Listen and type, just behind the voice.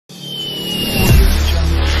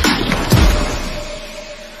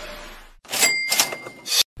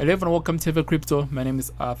Hello everyone, welcome to Heavy Crypto. My name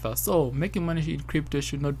is Arthur. So making money in crypto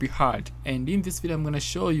should not be hard, and in this video I'm going to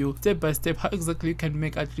show you step by step how exactly you can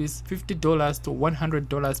make at least $50 to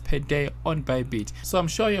 $100 per day on Bybit. So I'm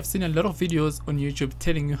sure you have seen a lot of videos on YouTube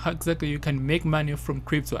telling you how exactly you can make money from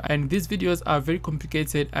crypto, and these videos are very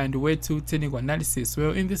complicated and way too technical analysis.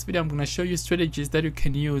 Well, in this video I'm going to show you strategies that you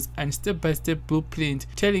can use and step by step blueprint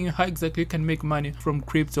telling you how exactly you can make money from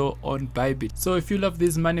crypto on Bybit. So if you love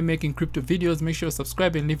these money making crypto videos, make sure you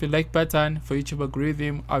subscribe and leave a like button for YouTube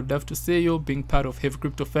algorithm. I would love to see you being part of Heavy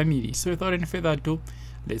Crypto family. So without any further ado,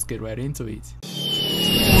 let's get right into it.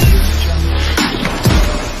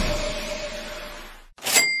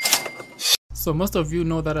 So most of you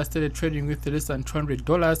know that I started trading with less than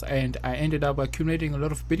 $200, and I ended up accumulating a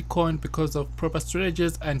lot of Bitcoin because of proper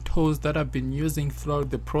strategies and tools that I've been using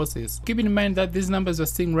throughout the process. Keep in mind that these numbers you're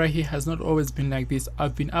seeing right here has not always been like this.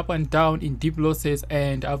 I've been up and down in deep losses,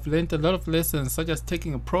 and I've learned a lot of lessons such as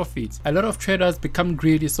taking a profit. A lot of traders become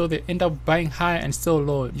greedy, so they end up buying high and sell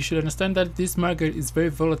low. You should understand that this market is very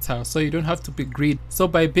volatile, so you don't have to be greedy. So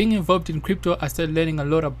by being involved in crypto, I started learning a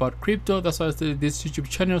lot about crypto. That's why I started this YouTube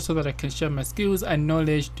channel, so that I can share my skills and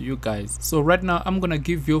knowledge to you guys. So right now I'm gonna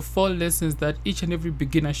give you 4 lessons that each and every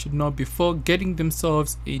beginner should know before getting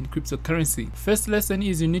themselves in cryptocurrency. First lesson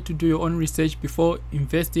is you need to do your own research before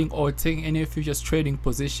investing or taking any futures trading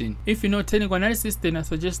position. If you know technical analysis, then I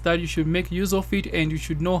suggest that you should make use of it, and you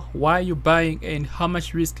should know why you're buying and how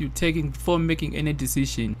much risk you're taking before making any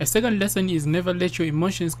decision. A second lesson is never let your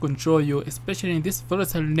emotions control you, especially in this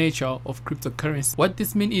volatile nature of cryptocurrency. What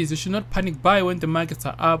this means is you should not panic buy when the markets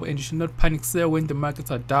are up, and you should not panic sell when the markets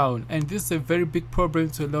are down, and this is a very big problem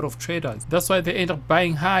to a lot of traders. That's why they end up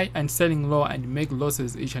buying high and selling low and make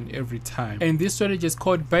losses each and every time. And this strategy is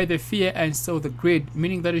called buy the fear and sell the greed,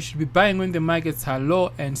 meaning that you should be buying when the markets are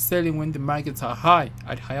low and selling when the markets are high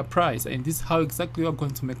at higher price, and this is how exactly you're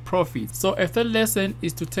going to make profit. So a third lesson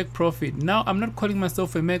is to take profit. Now I'm not calling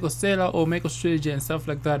myself a mega seller or mega strategy and stuff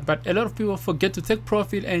like that, but a lot of people forget to take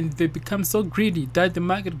profit, and they become so greedy that the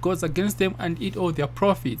market goes against them and eat all their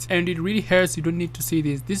profits, and it really hurts. You don't need to see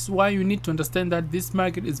this. This is why you need to understand that this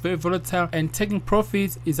market is very volatile, and taking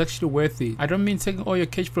profits is actually worth it. I don't mean taking all your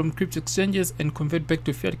cash from crypto exchanges and convert back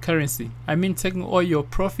to fiat currency. I mean taking all your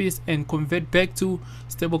profits and convert back to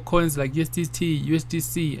stable coins like USDT,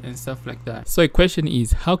 USDC and stuff like that. So a question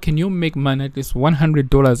is, how can you make money at least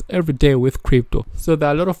 $100 every day with crypto? So there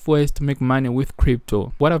are a lot of ways to make money with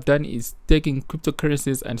crypto. What I've done is taking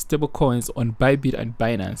cryptocurrencies and stable coins on Bybit and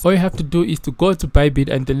Binance. All you have to do is to go to Bybit,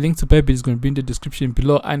 and the link to Bybit is going to be in the description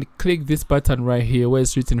below, and click this button right here where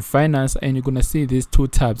it's written finance, and you're gonna see these 2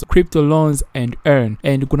 tabs, crypto loans and earn,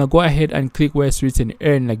 and you're gonna go ahead and click where it's written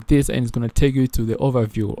earn like this, and it's gonna take you to the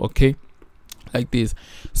overview, okay, like this.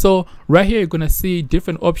 So right here you're gonna see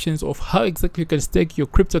different options of how exactly you can stake your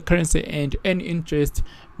cryptocurrency and earn interest,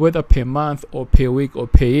 whether per month or per week or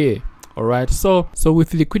per year. Alright, so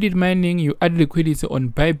with liquidity mining, you add liquidity on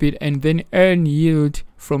Bybit and then earn yield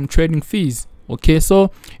from trading fees. Okay,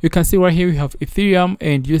 so you can see right here we have Ethereum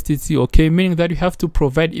and USDT, okay, meaning that you have to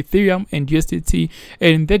provide Ethereum and USDT,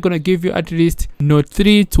 and they're gonna give you at least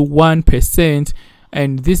 3 to 1%,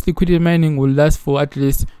 and this liquidity mining will last for at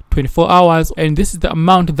least 24 hours, and this is the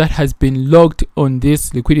amount that has been logged on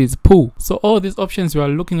this liquidity pool. So all these options we are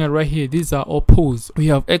looking at right here, these are all pools. We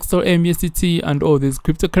have XRM, USDT and all these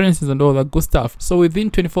cryptocurrencies and all that good stuff. So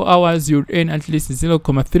within 24 hours you earn at least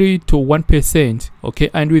 0.3 to 1%, okay,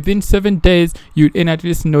 and within 7 days you earn at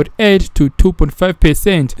least 0.8 to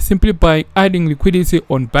 2.5% simply by adding liquidity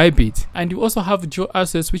on Bybit. And you also have dual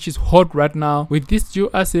assets, which is hot right now. With these dual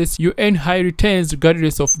assets you earn high returns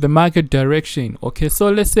regardless of the market direction. Okay, so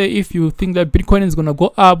let's say if you think that Bitcoin is gonna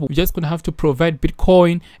go up, you're just gonna have to provide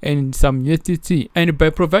Bitcoin and some USDT, and by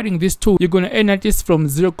providing these two you're gonna earn at least from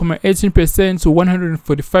 0.18% to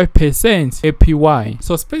 145% APY.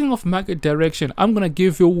 So speaking of market direction, I'm gonna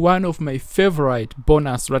give you one of my favorite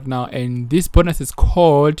bonus right now, and this bonus is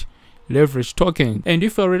called leverage token. And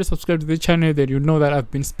if you already subscribed to the channel, then you know that I've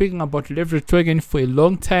been speaking about leverage token for a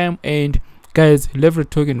long time, and guys, leverage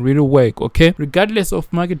token really work, okay, regardless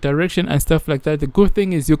of market direction and stuff like that. The good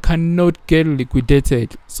thing is you cannot get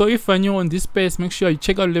liquidated. So if you're new on this space, make sure you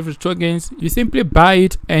check out leverage tokens. You simply buy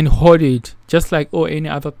it and hold it just like any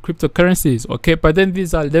other cryptocurrencies, okay, but then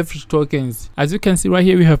these are leverage tokens. As you can see right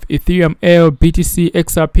here we have Ethereum, L, BTC,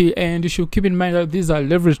 XRP, and you should keep in mind that these are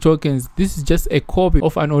leverage tokens. This is just a copy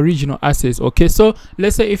of an original asset, okay. So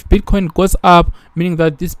let's say if Bitcoin goes up, meaning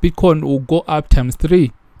that this Bitcoin will go up times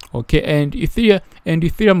 3, okay, and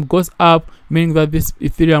Ethereum goes up, meaning that this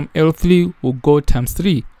Ethereum L3 will go times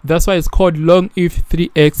 3. That's why it's called long ETH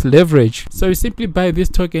 3x leverage. So you simply buy these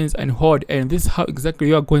tokens and hold, and this is how exactly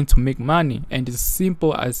you are going to make money, and it's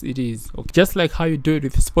simple as it is. Okay, just like how you do it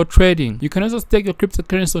with spot trading. You can also stake your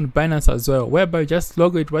cryptocurrency on Binance as well, whereby you just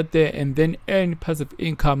log it right there and then earn passive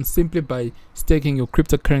income simply by staking your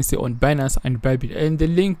cryptocurrency on Binance and bybit. And the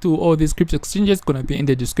link to all these crypto exchanges is gonna be in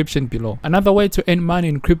the description below. Another way to earn money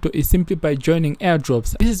in crypto is simply by joining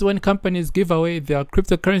airdrops. This is when companies give away their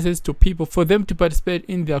cryptocurrencies to people for them to participate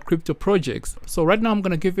in their crypto projects. So right now I'm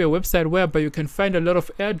gonna give you a website whereby you can find a lot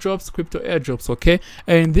of airdrops, crypto airdrops, okay?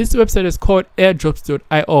 And this website is called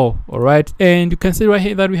airdrops.io, all right? And you can see right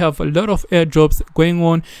here that we have a lot of airdrops going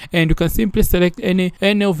on, and you can simply select any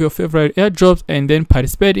of your favorite airdrops and then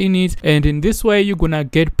participate in it, and in this way you're gonna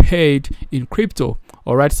get paid in crypto.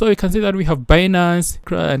 Alright, so you can see that we have Binance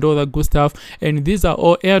and all that good stuff, and these are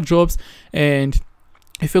all airdrops. And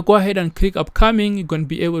if you go ahead and click upcoming, you're going to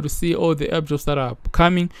be able to see all the airdrops that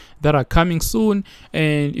are coming soon.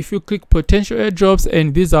 And if you click potential airdrops,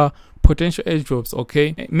 and these are potential airdrops,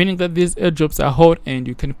 okay, meaning that these airdrops are hot and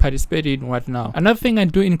you can participate in right now. Another thing I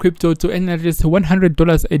do in crypto to earn at least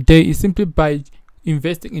 $100 a day is simply by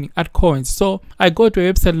investing in altcoins. So I go to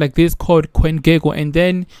a website like this called CoinGecko, and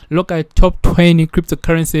then look at top 20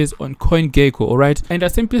 cryptocurrencies on CoinGecko. All right, and I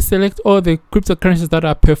simply select all the cryptocurrencies that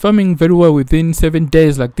are performing very well within 7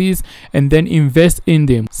 days like this, and then invest in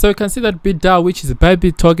them. So you can see that BitDAO, which is a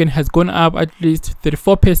bybit token, has gone up at least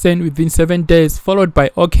 34% within 7 days, followed by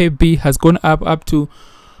OKB has gone up to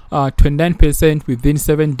 29% within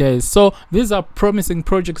 7 days. So these are promising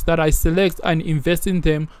projects that I select and invest in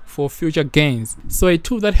them for future gains. So a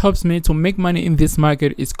tool that helps me to make money in this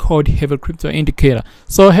market is called Heavy Crypto Indicator.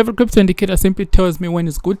 So Heavy Crypto Indicator simply tells me when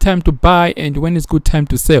it's good time to buy and when it's good time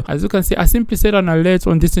to sell. As you can see, I simply set an alert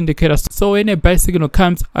on this indicator, so when a buy signal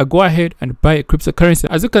comes, I go ahead and buy a cryptocurrency.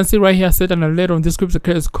 As you can see right here, I set an alert on this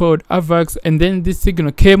cryptocurrency called AVAX, and then this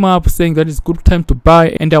signal came up saying that it's good time to buy,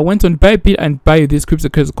 and I went on Bybit and buy this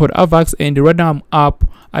cryptocurrency called AVAX, and right now I'm up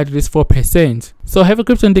at least 4%. So Heavy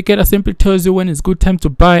Crypto Indicator simply tells you when it's good time to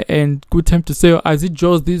buy and good time to sell, as it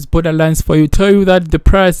draws these borderlines for you, tell you that the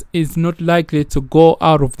price is not likely to go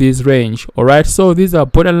out of this range. Alright, so these are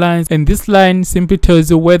borderlines, and this line simply tells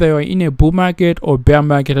you whether you're in a bull market or bear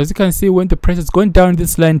market. As you can see, when the price is going down,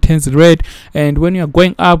 this line turns red, and when you're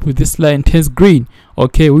going up, this line turns green,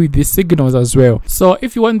 okay, with these signals as well. So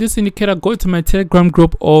if you want this indicator, go to my Telegram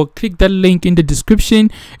group or click that link in the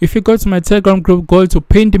description. If you go to my Telegram group, go to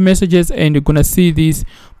pinned messages, and you're gonna see this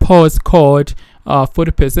post called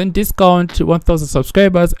 40% discount to 1,000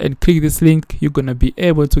 subscribers, and click this link. You're gonna be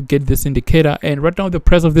able to get this indicator, and right now the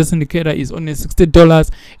price of this indicator is only $60.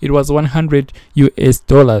 It was $100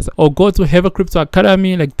 US. Or go to Heavy Crypto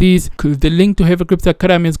Academy like this. The link to Heavy Crypto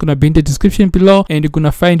Academy is gonna be in the description below, and you're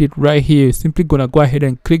gonna find it right here. You're simply gonna go ahead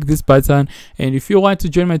and click this button, and if you want to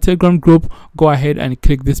join my Telegram group, go ahead and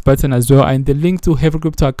click this button as well, and the link to Heavy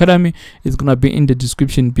Crypto Academy is gonna be in the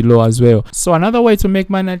description below as well. So another way to make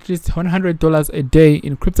money at least $100 a day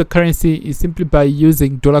in cryptocurrency is simply by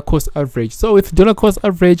using dollar cost average. So with dollar cost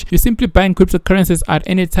average, you simply buying cryptocurrencies at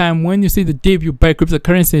any time. When you see the dip, you buy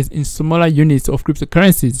cryptocurrencies in smaller units of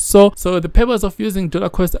cryptocurrencies. So the purpose of using dollar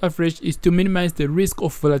cost average is to minimize the risk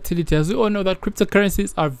of volatility. As we all know that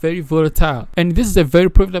cryptocurrencies are very volatile, and this is a very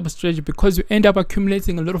profitable strategy because you end up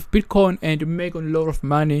accumulating a lot of Bitcoin and you make a lot of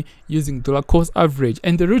money using dollar cost average.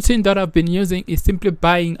 And the routine that I've been using is simply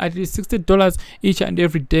buying at least $60 each and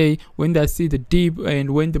every day when I see the dip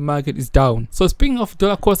and when the market is down. So speaking of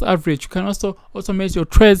dollar cost average, you can also automate your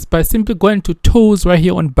trades by simply going to tools right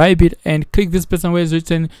here on Bybit and click this button where it's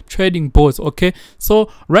written trading bots. Okay,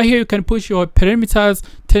 so right here you can push your parameters,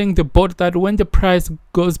 telling the bot that when the price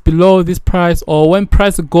goes below this price, or when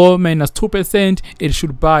price go minus 2%, it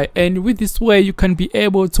should buy. And with this way you can be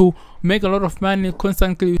able to make a lot of money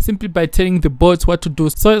constantly simply by telling the bots what to do.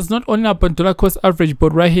 So it's not only about dollar cost average,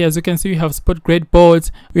 but right here, as you can see, we have spot grade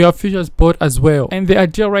bots, we have futures bot as well. And the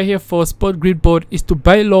idea right here for spot grid bot is to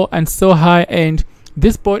buy low and sell high, and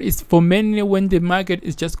this bot is for mainly when the market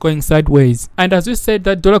is just going sideways. And as we said,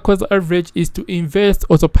 that dollar cost average is to invest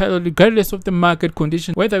autopilot regardless of the market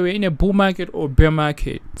condition, whether we're in a bull market or bear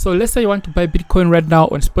market. So let's say you want to buy Bitcoin right now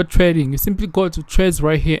on spot trading. You simply go to trades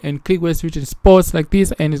right here and click where it's written spots like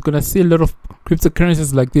this, and it's gonna see a lot of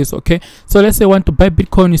cryptocurrencies like this. Okay, so let's say you want to buy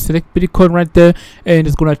Bitcoin, you select Bitcoin right there, and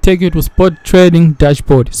it's gonna take you to spot trading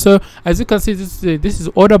dashboard. So as you can see, this is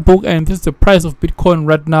order book, and this is the price of Bitcoin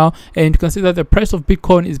right now, and you can see that the price of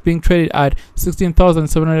Bitcoin is being traded at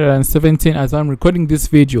 16,717 as I'm recording this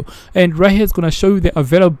video, and right here it's gonna show you the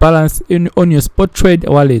available balance on your spot trade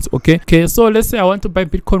wallet. Okay, so let's say I want to buy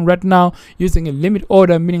Bitcoin right now using a limit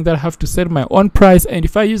order, meaning that I have to set my own price, and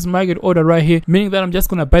if I use market order right here, meaning that I'm just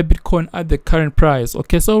gonna buy Bitcoin at the current price.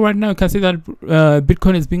 Okay, so right now you can see that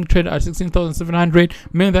Bitcoin is being traded at 16,700,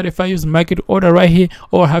 meaning that if I use market order right here,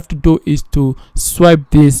 all I have to do is to swipe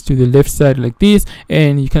this to the left side like this,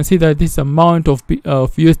 and you can see that this amount of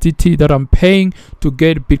USDT that I'm paying to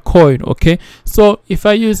get Bitcoin. Okay, so if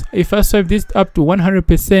I swipe this up to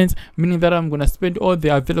 100%, meaning that I'm gonna spend all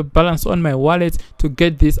the available balance on my wallet to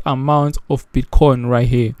get this amount of Bitcoin right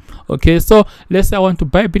here. Okay, so let's say I want to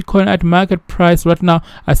buy Bitcoin at market price right now.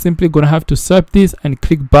 I simply gonna have to swipe this and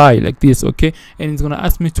click buy like this. Okay, and it's gonna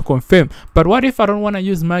ask me to confirm. But what if I don't want to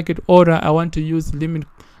use market order, I want to use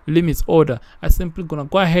limits order? I simply gonna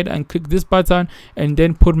go ahead and click this button and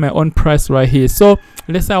then put my own price right here. So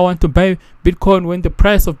let's say I want to buy Bitcoin when the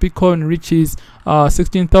price of Bitcoin reaches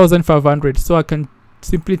 16,500, so I can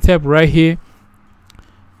simply tap right here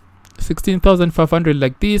 16,500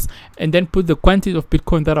 like this, and then put the quantity of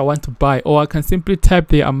Bitcoin that I want to buy, or I can simply type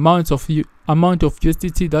the amount of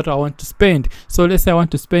USDT that I want to spend. So let's say I want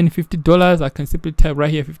to spend $50, I can simply type right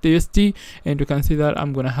here 50 USD, and you can see that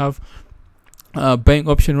I'm gonna have buying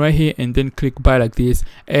option right here, and then click buy like this,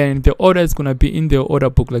 and the order is gonna be in the order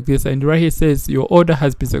book like this, and right here says your order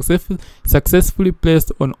has been successfully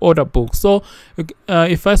placed on order book. So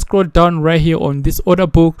if I scroll down right here on this order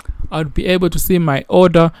book, I'll be able to see my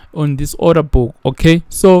order on this order book. Okay,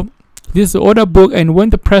 so this is the order book, and when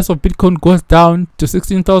the price of Bitcoin goes down to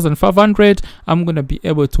 16,500, I'm gonna be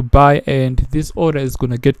able to buy, and this order is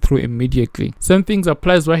gonna get through immediately. Same things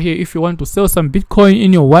applies right here. If you want to sell some Bitcoin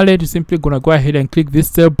in your wallet, you're simply gonna go ahead and click this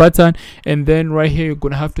sell button, and then right here you're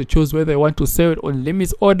gonna have to choose whether you want to sell it on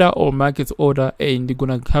limits order or market order, and you're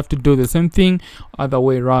gonna have to do the same thing other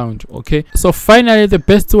way around. Okay, so finally, the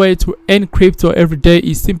best way to earn crypto every day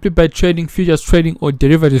is simply by trading futures trading or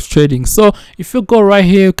derivatives trading. So if you go right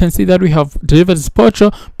here, you can see that we have derivatives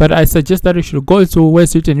portal, but I suggest that you should go to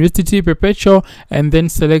West and USDT perpetual, and then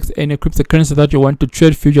select any cryptocurrency that you want to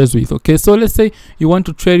trade futures with. Okay, so let's say you want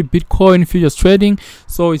to trade Bitcoin futures trading,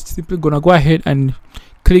 so it's simply gonna go ahead and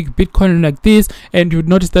click Bitcoin like this, and you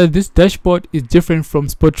notice that this dashboard is different from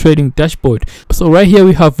spot trading dashboard. So right here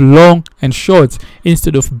we have long and short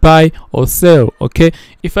instead of buy or sell. Okay,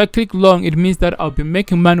 if I click long, it means that I'll be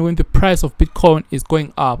making money when the price of Bitcoin is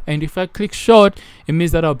going up, and if I click short, it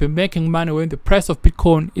means that I'll be making money when the price of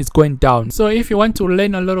Bitcoin is going down. So if you want to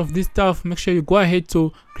learn a lot of this stuff, make sure you go ahead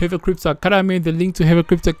to Heavy Crypto Academy. The link to Heavy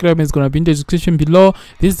Crypto Academy is going to be in the description below.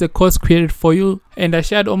 This is a course created for you, and I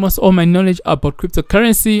shared almost all my knowledge about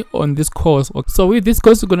cryptocurrency on this course. So with this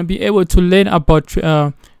course, you're going to be able to learn about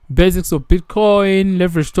basics of Bitcoin,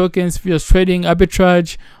 leverage tokens, futures trading,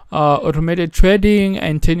 arbitrage, automated trading,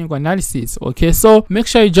 and technical analysis. Okay, so make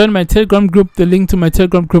sure you join my Telegram group. The link to my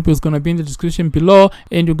Telegram group is going to be in the description below,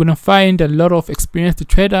 and you're going to find a lot of experienced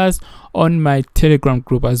traders on my Telegram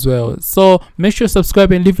group as well. So make sure you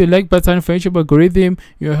subscribe and leave a like button for YouTube algorithm.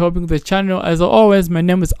 You're helping the channel. As always, my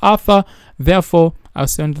name is Arthur. Therefore, I'll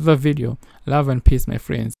see you in another video. Love and peace, my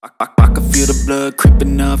friends. I can feel the blood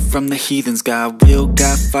creeping up from the heathens. Got will,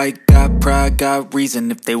 got fight, got pride, got reason.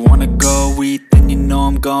 If they wanna go eat, then you know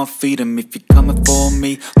I'm gon' feed them. If you're coming for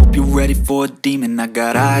me, hope you're ready for a demon. I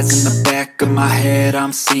got eyes in the back of my head,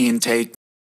 I'm seeing. Take